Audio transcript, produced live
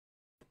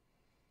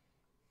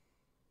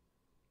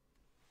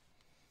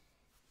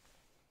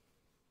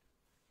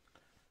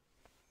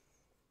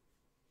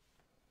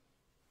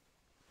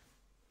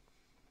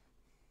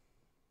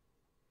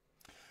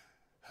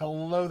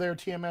Hello there,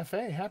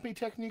 TMFA. Happy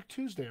Technique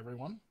Tuesday,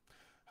 everyone.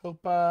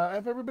 Hope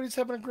everybody's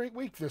having a great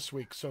week this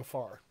week so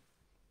far.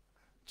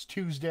 It's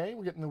Tuesday.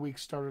 We're getting the week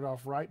started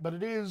off right, but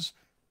it is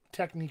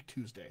Technique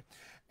Tuesday.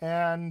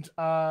 And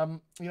I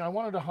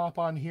wanted to hop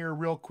on here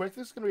real quick.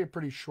 This is going to be a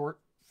pretty short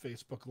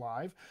Facebook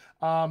Live.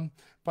 Um,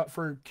 but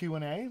for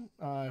Q&A,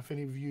 if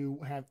any of you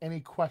have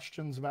any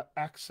questions about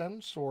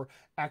accents or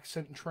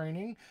accent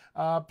training,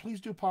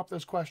 please do pop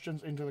those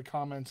questions into the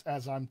comments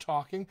as I'm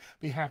talking.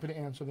 Be happy to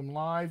answer them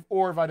live,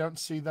 or if I don't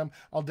see them,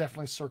 I'll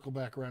definitely circle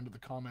back around to the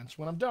comments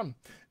when I'm done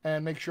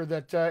and make sure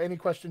that any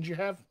questions you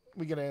have,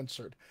 we get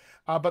answered.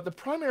 But the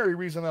primary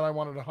reason that I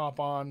wanted to hop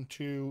on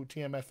to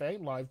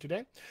TMFA live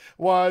today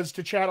was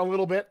to chat a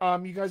little bit.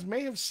 You guys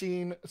may have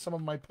seen some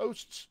of my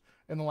posts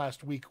in the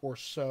last week or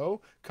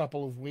so,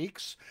 couple of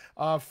weeks,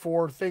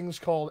 for things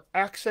called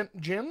accent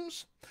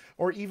gyms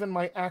or even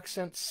my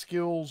accent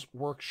skills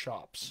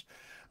workshops.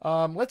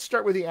 Let's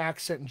start with the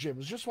accent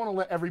gyms. Just want to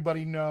let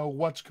everybody know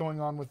what's going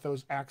on with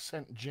those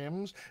accent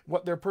gyms,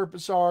 what their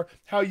purpose are,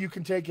 how you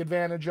can take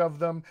advantage of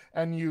them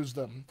and use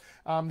them.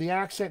 The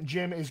accent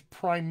gym is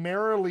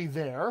primarily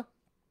there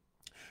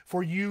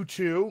for you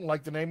to,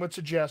 like the name would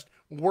suggest,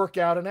 work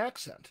out an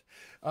accent.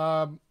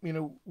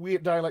 We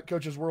at Dialect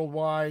Coaches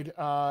Worldwide,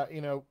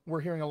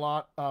 we're hearing a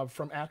lot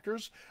from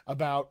actors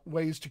about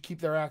ways to keep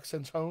their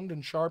accents honed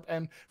and sharp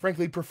and,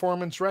 frankly,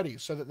 performance ready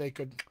so that they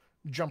could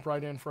jump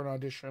right in for an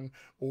audition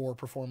or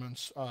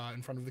performance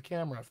in front of the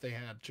camera if they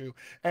had to.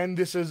 And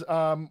this is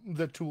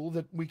the tool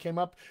that we came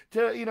up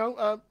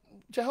to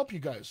help you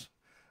guys.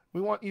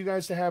 We want you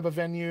guys to have a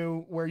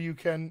venue where you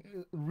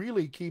can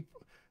really keep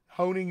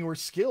honing your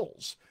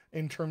skills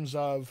in terms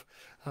of,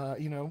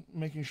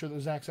 making sure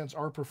those accents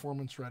are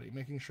performance ready,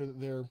 making sure that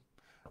they're,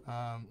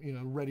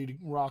 ready to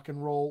rock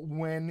and roll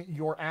when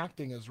your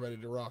acting is ready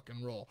to rock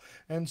and roll.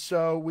 And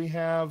so we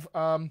have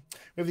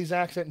these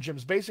accent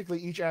gyms. Basically,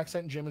 each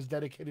accent gym is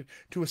dedicated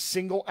to a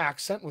single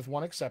accent, with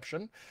one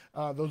exception.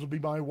 Those will be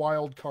my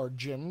wild card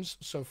gyms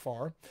so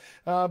far.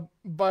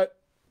 But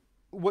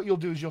what you'll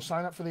do is you'll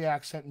sign up for the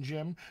accent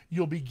gym.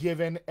 You'll be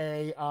given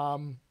a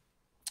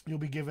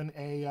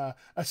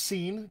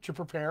scene to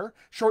prepare,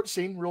 short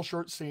scene, real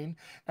short scene,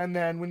 and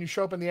then when you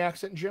show up in the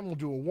accent gym, we'll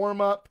do a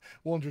warm up.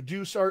 We'll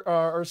introduce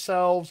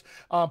ourselves.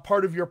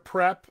 Part of your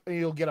prep,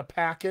 you'll get a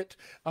packet.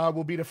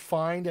 Will be to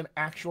find an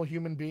actual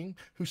human being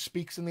who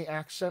speaks in the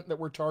accent that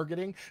we're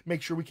targeting.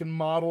 Make sure we can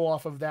model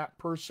off of that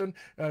person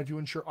to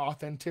ensure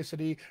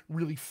authenticity,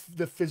 really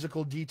the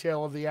physical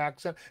detail of the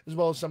accent, as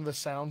well as some of the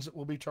sounds that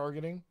we'll be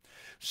targeting.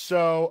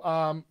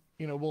 So,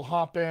 we'll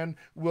hop in.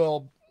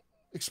 We'll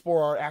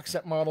explore our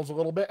accent models a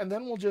little bit, and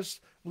then we'll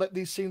just let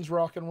these scenes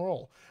rock and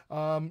roll.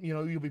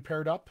 You'll be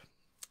paired up,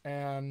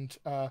 and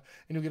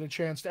you'll get a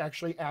chance to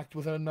actually act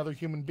with another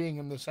human being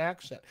in this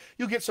accent.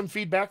 You'll get some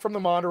feedback from the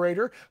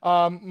moderator,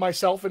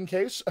 myself in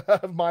case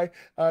of my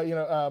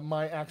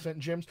accent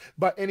gyms,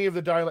 but any of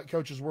the Dialect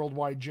Coaches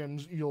Worldwide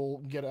gyms, you'll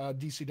get a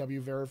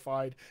DCW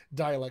verified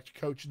dialect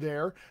coach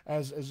there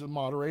as a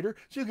moderator.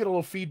 So you'll get a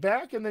little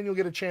feedback, and then you'll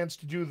get a chance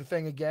to do the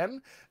thing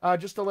again,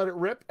 just to let it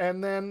rip.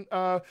 And then,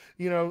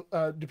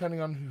 depending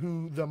on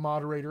who the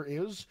moderator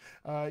is,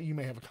 you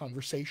may have a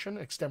conversation,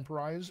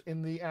 extemporize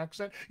in the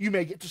accent. You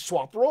may get to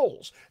swap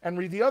roles and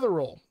read the other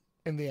role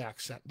in the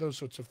accent, those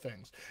sorts of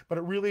things. But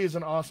it really is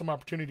an awesome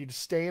opportunity to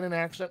stay in an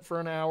accent for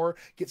an hour,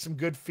 get some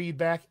good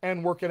feedback,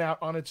 and work it out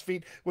on its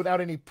feet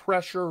without any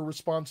pressure or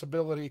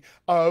responsibility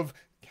of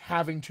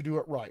having to do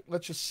it right.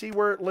 Let's just see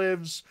where it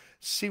lives,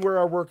 see where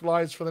our work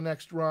lies for the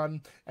next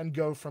run, and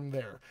go from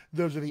there.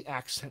 Those are the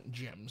accent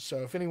gyms. So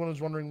if anyone is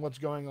wondering what's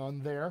going on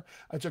there,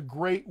 it's a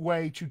great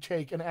way to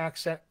take an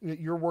accent that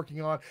you're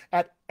working on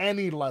at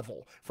any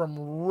level, from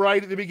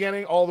right at the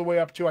beginning all the way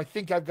up to, I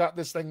think I've got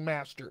this thing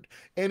mastered.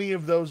 Any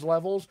of those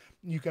levels,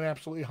 you can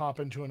absolutely hop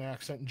into an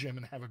accent gym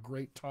and have a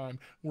great time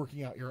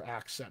working out your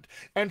accent.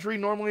 Entry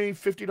normally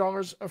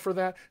 $50 for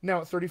that,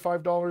 now at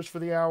 $35 for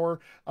the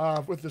hour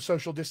with the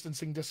social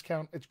distancing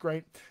discount. It's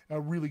great, a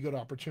really good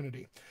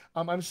opportunity.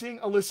 I'm seeing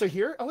Alyssa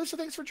here. Alyssa,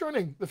 thanks for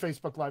joining the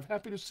Facebook Live.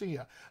 Happy to see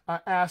you.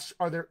 Asks,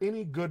 are there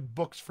any good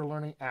books for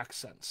learning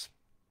accents?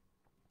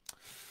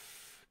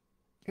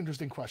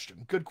 Interesting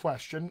question. Good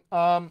question.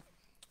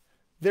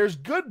 There's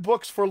good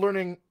books for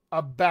learning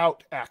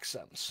about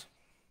accents.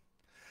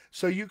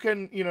 So you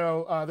can,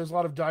 there's a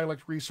lot of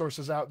dialect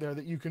resources out there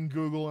that you can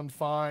Google and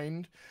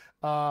find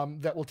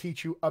that will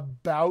teach you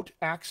about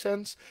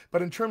accents.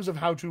 But in terms of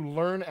how to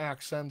learn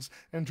accents,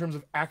 in terms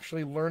of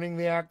actually learning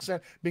the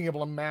accent, being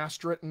able to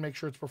master it and make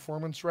sure it's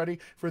performance ready,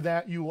 for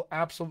that, you will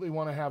absolutely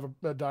want to have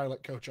a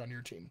dialect coach on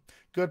your team.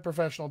 Good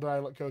professional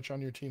dialect coach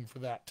on your team for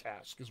that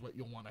task is what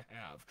you'll want to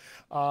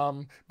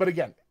have. But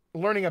again,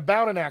 learning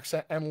about an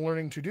accent and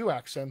learning to do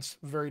accents,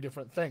 very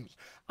different things.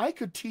 I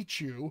could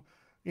teach you,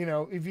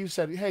 if you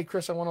said, hey,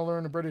 Chris, I want to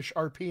learn a British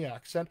RP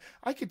accent,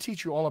 I could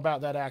teach you all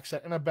about that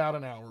accent in about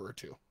an hour or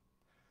two.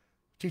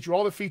 Teach you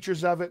all the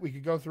features of it. We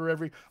could go through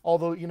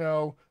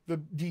the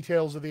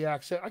details of the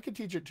accent. I could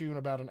teach it to you in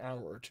about an hour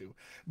or two.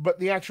 But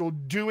the actual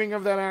doing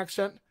of that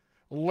accent,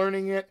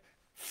 learning it,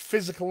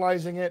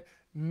 physicalizing it,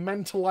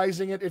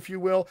 mentalizing it, if you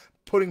will,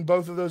 putting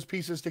both of those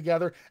pieces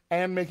together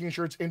and making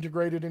sure it's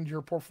integrated into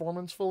your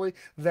performance fully,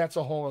 that's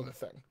a whole other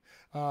thing.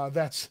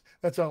 That's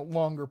a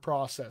longer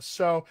process.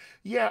 So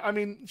yeah, I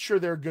mean, sure,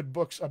 there are good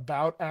books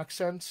about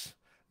accents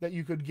that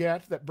you could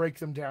get that break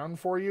them down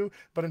for you,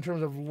 but in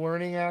terms of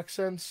learning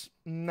accents,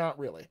 not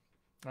really.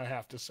 I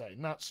have to say,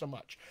 not so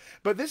much.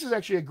 But this is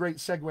actually a great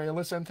segue,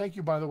 Alyssa, and thank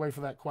you, by the way,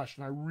 for that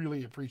question. I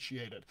really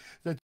appreciate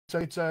it.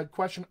 It's a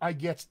question I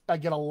get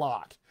a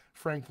lot,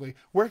 frankly.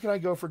 Where can I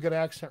go for good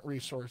accent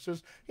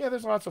resources? Yeah,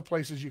 there's lots of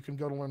places you can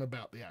go to learn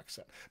about the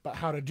accent. But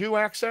how to do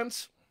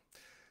accents?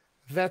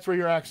 That's where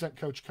your accent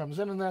coach comes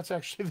in, and that's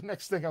actually the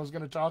next thing I was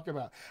going to talk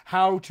about.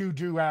 How to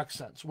do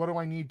accents. What do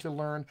I need to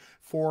learn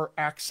for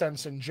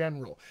accents in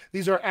general?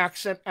 These are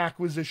accent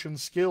acquisition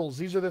skills.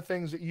 These are the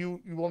things that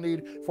you will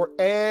need for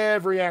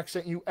every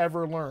accent you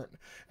ever learn.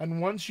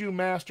 And once you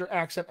master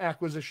accent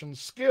acquisition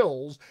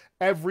skills,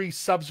 every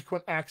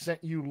subsequent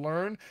accent you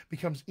learn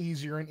becomes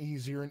easier and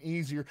easier and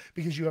easier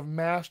because you have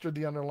mastered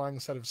the underlying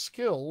set of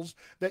skills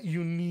that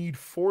you need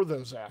for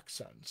those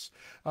accents.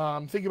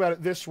 Think about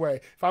it this way.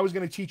 If I was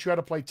going to teach you how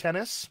to play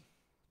tennis,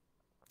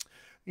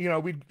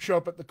 we'd show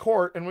up at the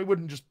court and we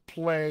wouldn't just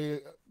play,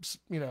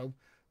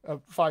 a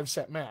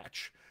 5-set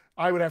match.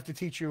 I would have to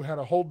teach you how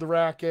to hold the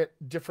racket,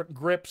 different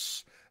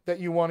grips that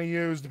you want to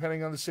use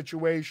depending on the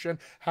situation,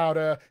 how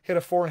to hit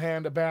a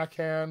forehand, a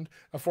backhand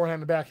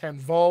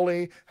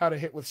volley, how to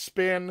hit with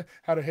spin,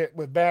 how to hit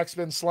with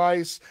backspin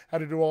slice, how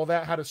to do all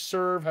that, how to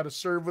serve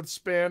with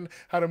spin,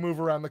 how to move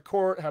around the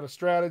court, how to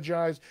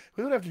strategize.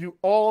 We would have to do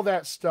all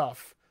that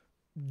stuff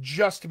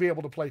just to be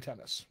able to play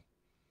tennis.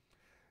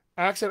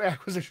 Accent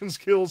acquisition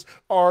skills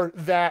are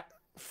that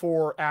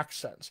for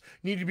accents.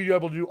 You need to be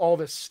able to do all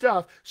this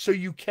stuff so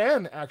you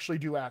can actually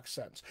do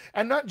accents.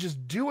 And not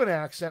just do an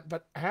accent,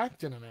 but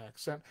act in an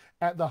accent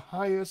at the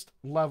highest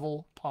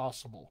level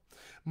possible.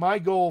 My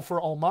goal for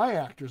all my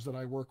actors that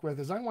I work with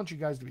is I want you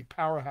guys to be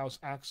powerhouse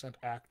accent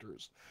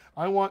actors.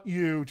 I want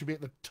you to be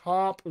at the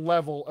top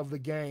level of the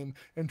game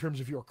in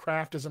terms of your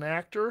craft as an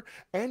actor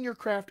and your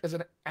craft as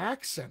an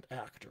accent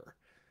actor.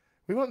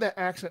 We want that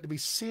accent to be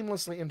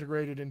seamlessly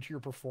integrated into your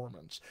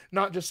performance,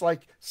 not just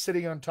like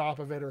sitting on top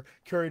of it or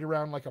carried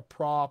around like a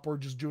prop or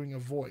just doing a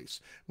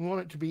voice. We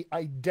want it to be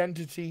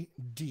identity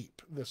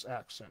deep, this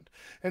accent.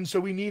 And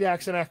so we need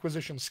accent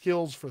acquisition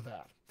skills for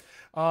that.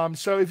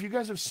 So if you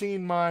guys have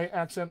seen my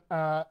accent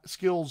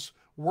skills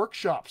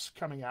workshops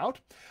coming out,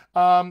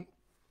 I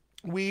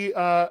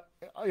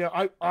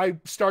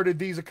started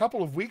these a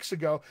couple of weeks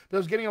ago, but I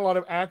was getting a lot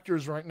of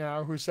actors right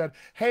now who said,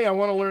 hey, I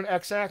want to learn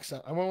X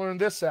accent. I want to learn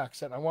this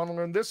accent. I want to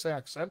learn this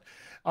accent.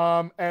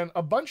 And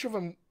a bunch of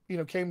them,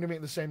 came to me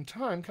at the same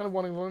time, kind of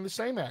wanting to learn the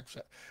same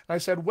accent. And I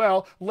said,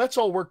 well, let's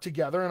all work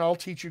together and I'll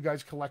teach you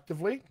guys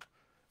collectively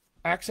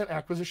accent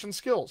acquisition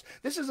skills.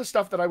 This is the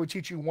stuff that I would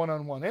teach you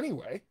one-on-one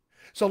anyway.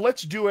 So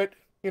let's do it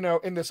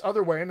in this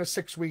other way, in a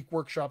 6-week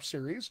workshop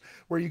series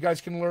where you guys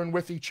can learn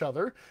with each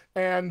other.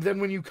 And then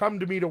when you come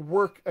to me to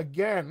work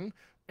again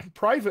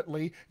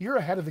privately, you're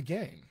ahead of the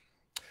game.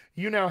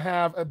 You now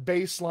have a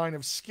baseline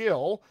of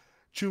skill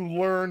to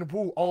learn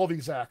all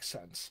these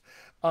accents.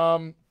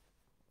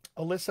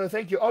 Alyssa,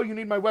 thank you. Oh, you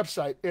need my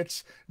website.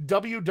 It's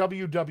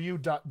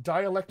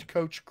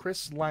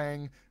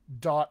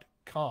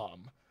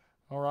www.dialectcoachchrislang.com.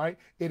 All right.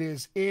 It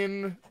is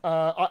in,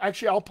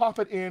 actually, I'll pop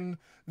it in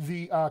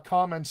the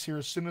comments here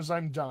as soon as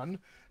I'm done.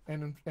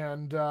 And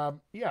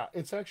yeah,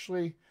 it's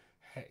actually,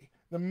 hey,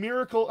 the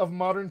miracle of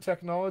modern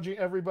technology,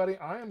 everybody.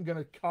 I am going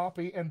to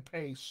copy and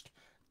paste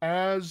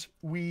as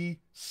we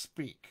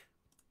speak.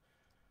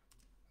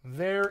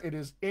 There it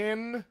is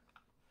in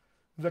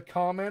the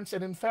comments.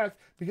 And in fact,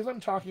 because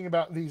I'm talking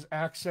about these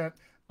accent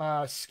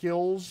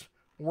skills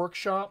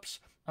workshops,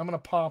 I'm going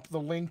to pop the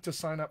link to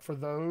sign up for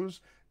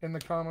those in the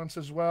comments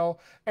as well.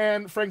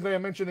 And frankly, I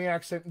mentioned the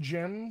accent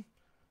gyms.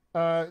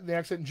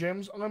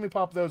 Let me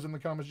pop those in the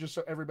comments just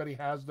so everybody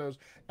has those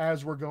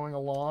as we're going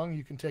along.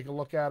 You can take a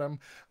look at them.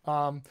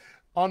 On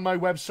my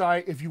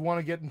website, if you want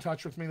to get in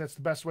touch with me, that's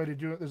the best way to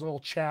do it. There's a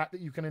little chat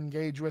that you can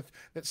engage with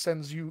that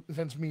sends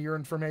me your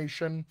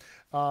information,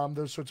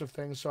 those sorts of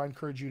things. So I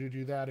encourage you to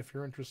do that if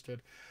you're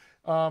interested.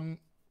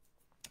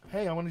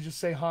 Hey, I want to just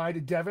say hi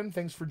to Devin.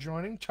 Thanks for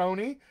joining.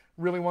 Tony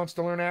really wants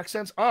to learn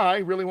accents. I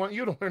really want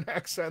you to learn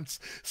accents.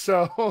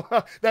 So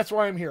that's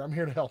why I'm here. I'm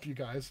here to help you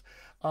guys.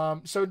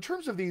 So in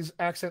terms of these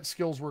accent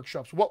skills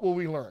workshops, what will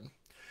we learn?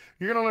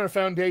 You're going to learn a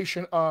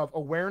foundation of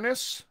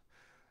awareness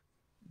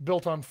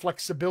built on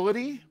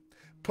flexibility,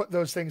 put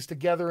those things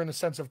together in a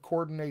sense of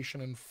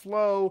coordination and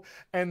flow,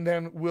 and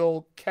then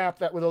we'll cap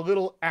that with a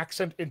little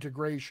accent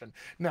integration.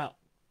 Now,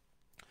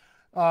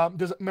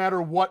 does it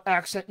matter what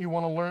accent you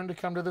want to learn to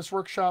come to this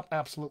workshop?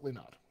 Absolutely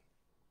not.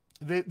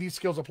 These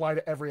skills apply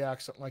to every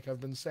accent, like I've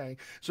been saying.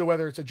 So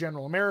whether it's a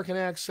general American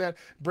accent,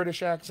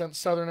 British accent,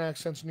 Southern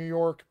accents, New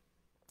York,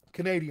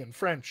 Canadian,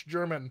 French,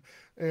 German,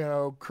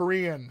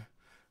 Korean,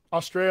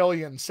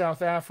 Australian,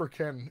 South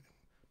African,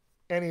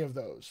 any of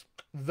those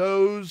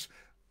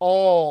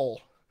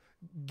all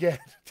get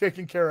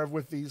taken care of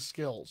with these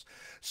skills.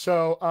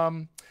 So,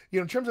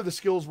 in terms of the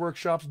skills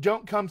workshops,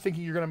 don't come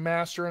thinking you're going to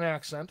master an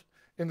accent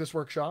in this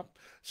workshop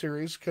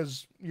series,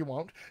 because you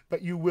won't,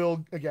 but you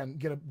will, again,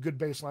 get a good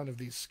baseline of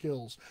these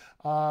skills.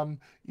 Um,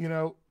 you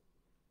know,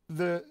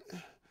 the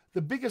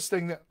the biggest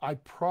thing that I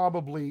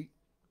probably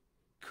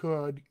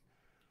could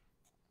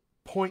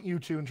point you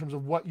to in terms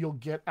of what you'll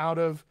get out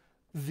of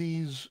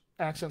these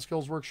accent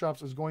skills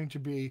workshops is going to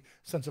be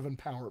sense of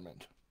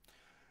empowerment.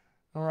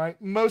 All right.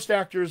 Most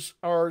actors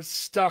are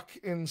stuck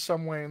in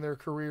some way in their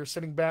career,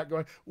 sitting back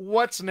going,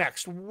 what's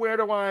next?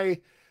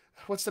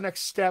 What's the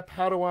next step?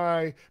 How do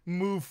I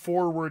move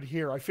forward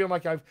here? I feel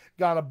like I've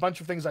got a bunch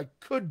of things I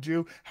could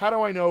do. How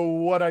do I know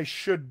what I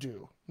should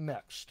do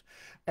next?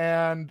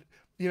 And,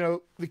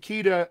 the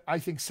key to, I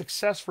think,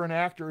 success for an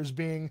actor is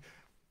being,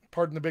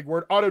 pardon the big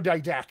word,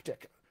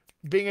 autodidactic,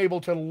 being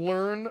able to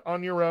learn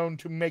on your own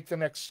to make the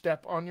next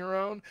step on your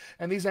own.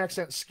 And these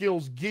accent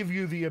skills give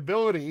you the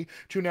ability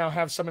to now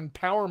have some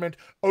empowerment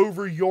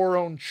over your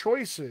own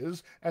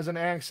choices as an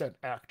accent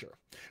actor.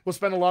 We'll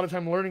spend a lot of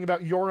time learning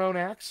about your own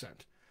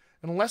accent.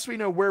 Unless we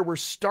know where we're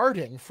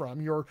starting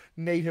from, your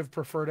native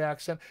preferred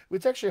accent,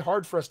 it's actually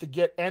hard for us to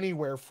get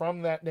anywhere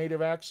from that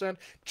native accent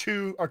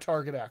to our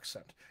target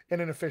accent in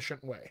an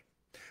efficient way.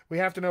 We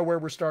have to know where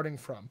we're starting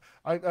from.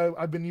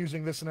 I've been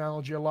using this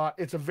analogy a lot.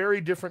 It's a very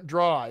different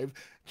drive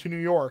to New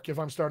York if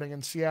I'm starting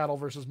in Seattle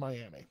versus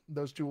Miami.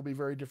 Those two will be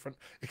very different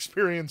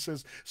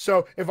experiences.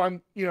 So if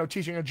I'm,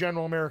 teaching a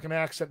general American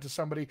accent to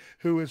somebody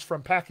who is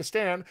from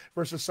Pakistan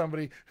versus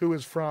somebody who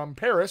is from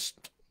Paris,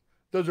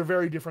 those are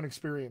very different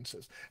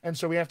experiences. And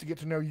so we have to get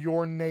to know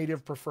your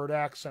native preferred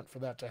accent for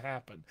that to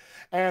happen.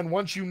 And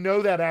once you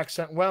know that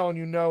accent well and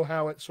you know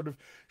how it sort of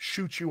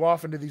shoots you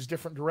off into these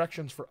different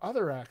directions for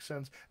other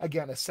accents,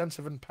 again, a sense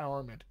of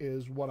empowerment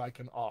is what I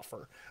can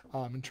offer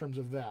in terms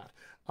of that.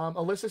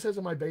 Alyssa says,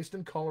 am I based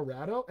in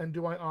Colorado? And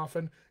do I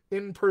often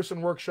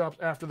in-person workshops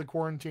after the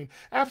quarantine?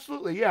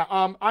 Absolutely, yeah.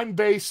 I'm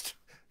based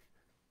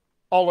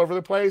all over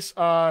the place.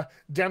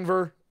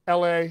 Denver,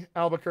 LA,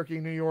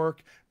 Albuquerque, New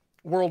York,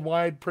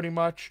 worldwide pretty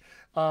much.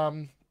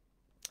 And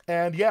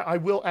yeah, I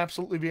will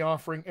absolutely be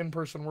offering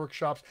in-person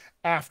workshops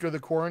after the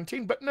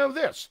quarantine. But know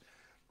this,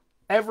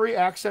 every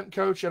accent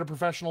coach at a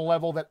professional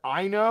level that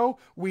I know,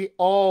 we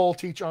all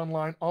teach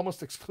online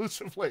almost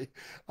exclusively.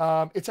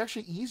 It's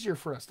actually easier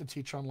for us to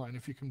teach online,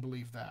 if you can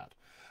believe that.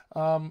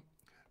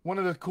 One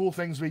of the cool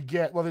things we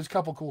get, well, there's a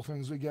couple cool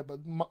things we get, but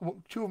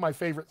two of my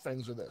favorite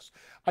things are this.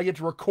 I get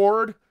to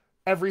record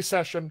every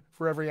session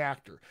for every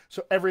actor.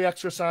 So every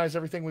exercise,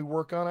 everything we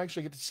work on, I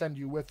actually get to send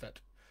you with it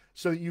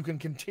so that you can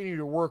continue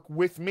to work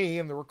with me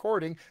in the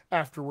recording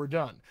after we're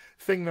done.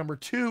 Thing number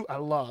two I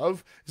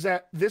love is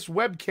that this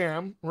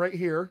webcam right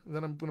here,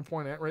 that I'm going to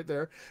point at right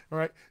there, all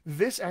right,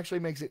 this actually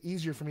makes it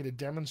easier for me to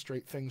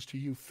demonstrate things to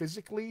you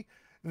physically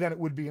than it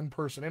would be in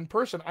person. In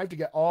person, I have to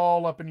get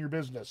all up in your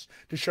business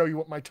to show you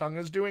what my tongue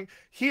is doing.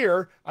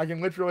 Here, I can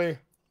literally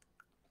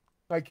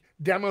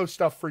demo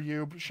stuff for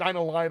you, shine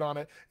a light on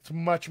it. It's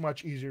much,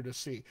 much easier to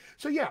see.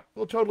 So yeah,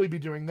 we'll totally be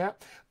doing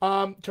that.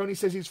 Tony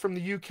says he's from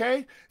the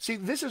UK. See,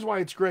 this is why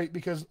it's great,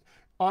 because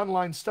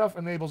online stuff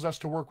enables us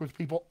to work with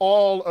people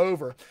all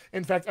over.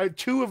 In fact,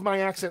 two of my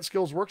accent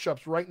skills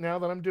workshops right now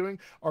that I'm doing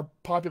are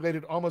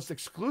populated almost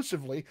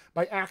exclusively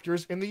by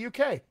actors in the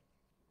UK.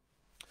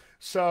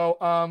 So,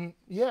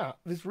 yeah,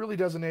 this really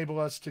does enable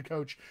us to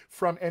coach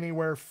from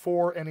anywhere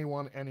for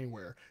anyone,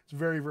 anywhere. It's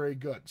very, very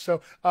good.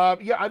 So,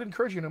 yeah, I'd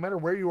encourage you, no matter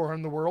where you are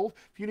in the world,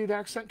 if you need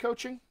accent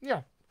coaching,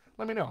 yeah,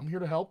 let me know. I'm here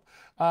to help.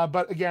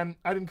 But again,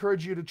 I'd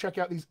encourage you to check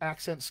out these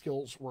accent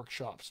skills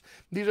workshops.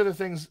 These are the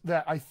things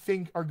that I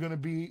think are going to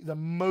be the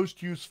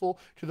most useful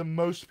to the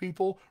most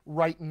people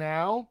right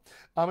now,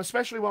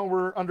 especially while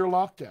we're under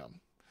lockdown.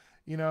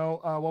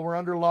 While we're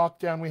under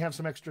lockdown, we have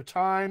some extra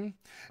time.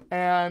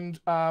 And,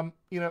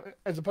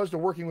 as opposed to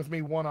working with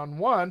me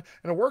one-on-one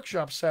in a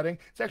workshop setting,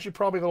 it's actually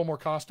probably a little more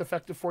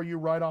cost-effective for you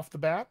right off the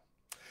bat.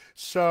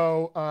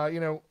 So,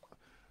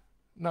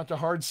 not to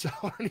hard sell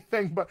or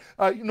anything, but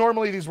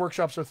normally these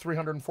workshops are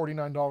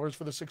 $349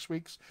 for the 6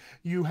 weeks.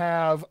 You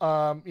have,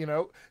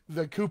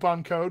 the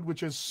coupon code,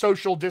 which is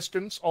social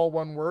distance, all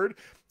one word.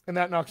 And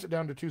that knocks it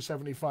down to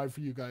 $275 for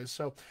you guys.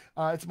 So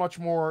it's much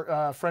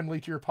more friendly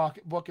to your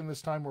pocketbook in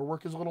this time where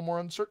work is a little more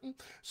uncertain.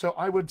 So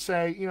I would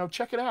say,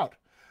 check it out.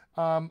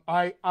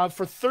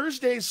 For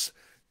Thursdays,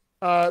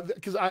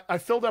 because I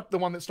filled up the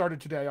one that started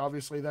today.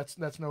 Obviously,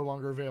 that's no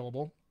longer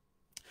available.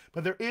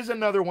 But there is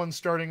another one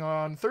starting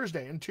on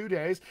Thursday in 2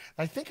 days.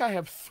 I think I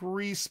have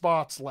 3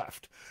 spots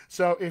left.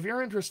 So if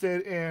you're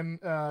interested in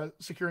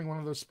securing one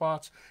of those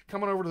spots,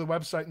 come on over to the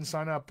website and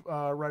sign up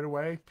right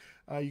away.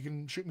 You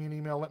can shoot me an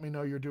email, let me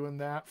know you're doing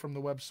that from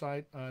the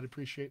website. I'd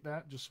appreciate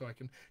that, just so I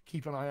can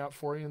keep an eye out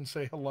for you and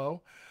say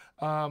hello.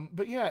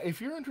 But yeah,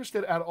 if you're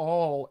interested at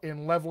all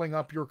in leveling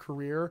up your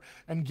career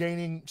and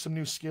gaining some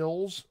new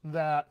skills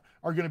that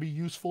are going to be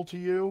useful to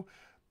you,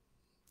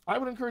 I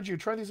would encourage you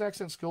to try these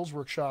accent skills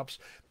workshops.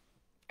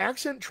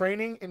 Accent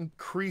training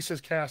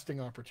increases casting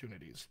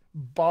opportunities.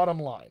 Bottom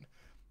line,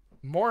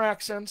 more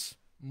accents,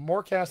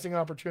 more casting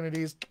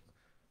opportunities.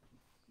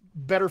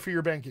 better for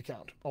your bank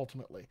account,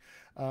 ultimately.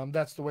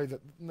 That's the way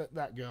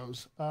that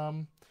goes.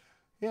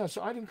 Yeah,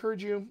 so I'd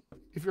encourage you,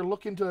 if you're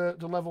looking to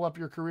level up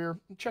your career,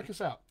 check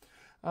us out.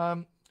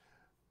 Um,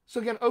 so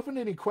again, open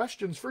to any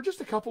questions for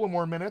just a couple of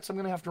more minutes. I'm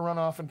going to have to run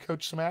off and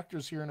coach some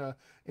actors here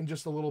in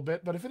just a little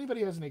bit. But if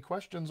anybody has any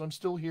questions, I'm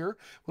still here.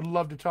 Would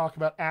love to talk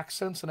about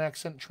accents and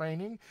accent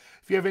training.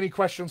 If you have any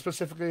questions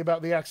specifically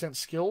about the accent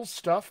skills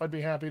stuff, I'd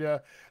be happy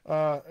to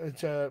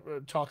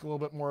talk a little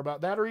bit more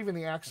about that, or even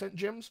the accent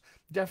gyms.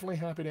 Definitely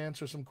happy to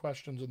answer some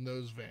questions in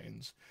those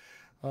veins.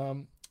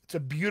 It's a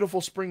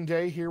beautiful spring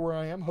day here where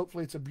I am.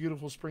 Hopefully it's a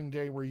beautiful spring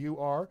day where you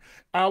are.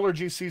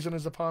 Allergy season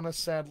is upon us,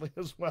 sadly,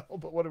 as well.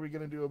 But what are we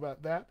going to do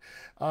about that?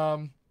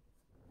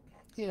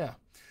 Yeah.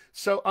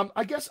 So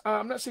I guess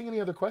I'm not seeing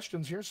any other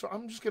questions here, so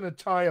I'm just going to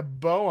tie a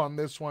bow on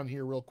this one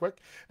here real quick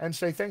and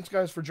say thanks,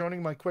 guys, for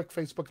joining my quick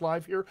Facebook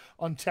Live here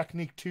on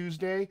Technique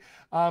Tuesday.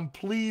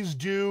 Please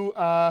do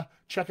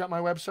check out my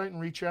website and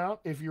reach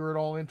out if you're at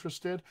all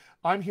interested.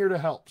 I'm here to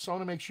help, so I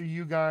want to make sure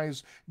you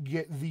guys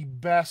get the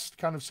best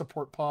kind of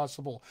support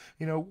possible.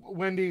 You know,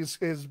 Wendy's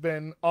has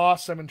been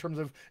awesome in terms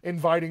of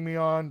inviting me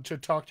on to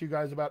talk to you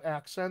guys about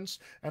accents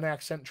and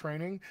accent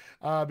training,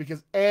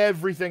 because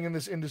everything in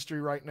this industry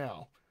right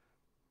now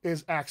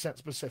is accent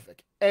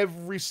specific.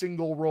 Every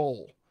single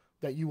role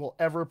that you will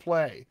ever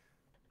play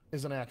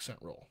is an accent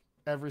role.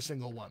 Every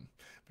single one.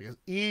 Because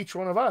each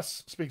one of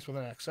us speaks with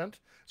an accent.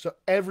 So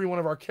every one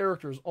of our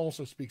characters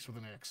also speaks with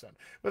an accent.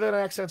 Whether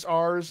that accent's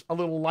ours, a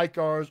little like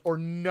ours, or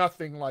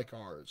nothing like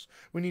ours.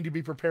 We need to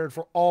be prepared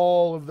for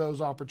all of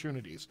those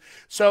opportunities.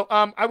 So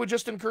I would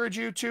just encourage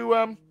you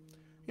to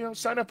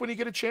sign up when you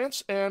get a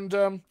chance.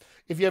 And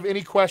if you have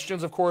any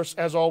questions, of course,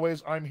 as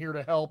always, I'm here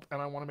to help,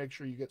 and I want to make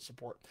sure you get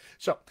support.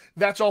 So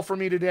that's all for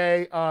me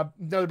today.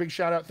 Another big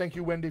shout out. Thank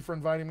you, Wendy, for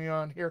inviting me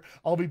on here.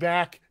 I'll be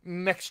back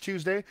next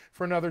Tuesday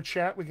for another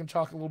chat. We can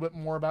talk a little bit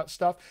more about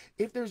stuff.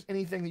 If there's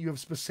anything that you have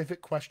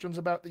specific questions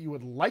about that you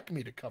would like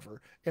me to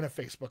cover in a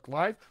Facebook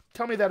Live,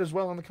 tell me that as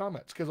well in the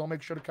comments, because I'll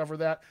make sure to cover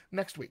that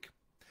next week.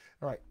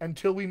 All right.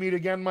 Until we meet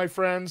again, my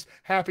friends,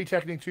 happy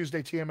Technique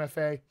Tuesday,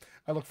 TMFA.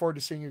 I look forward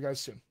to seeing you guys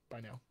soon.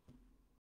 Bye now.